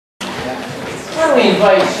Why don't we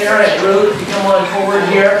invite Sarah and Ruth to come on forward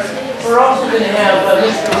here. We're also going to have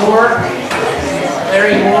Mr. Moore,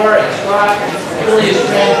 Larry Moore, and Scott, Billy is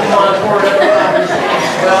trying to come on forward up as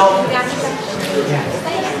well.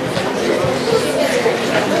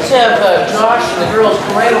 Let's have Josh and the girls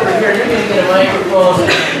come right over here. You're going to get a microphone.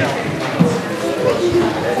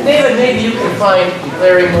 David, maybe you can find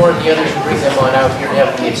Larry Moore and the others and bring them on out here to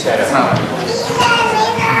help get set up.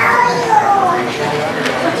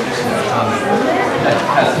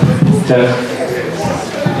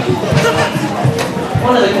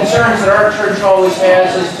 One of the concerns that our church always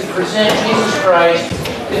has is to present Jesus Christ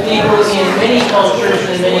to people in many cultures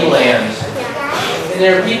and many lands. And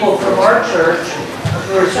there are people from our church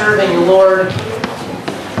who are serving the Lord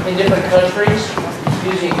in different countries,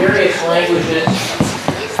 using various languages.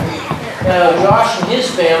 Josh and his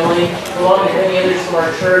family, along with many others from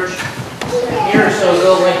our church, a year or so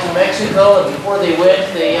ago went to Mexico, and before they went,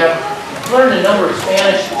 they learned a number of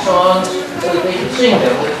Spanish songs so that they could sing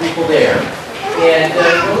them with people there. And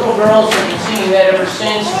the little girls have been singing that ever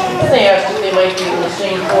since, and they asked if they might be able to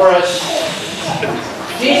sing for us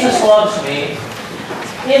Jesus Loves Me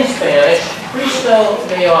in Spanish, Cristo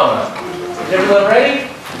Me Ama. Is everyone ready?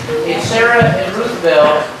 It's Sarah and Ruth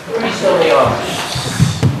Bell, Cristo Me Ama.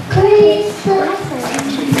 Cristo.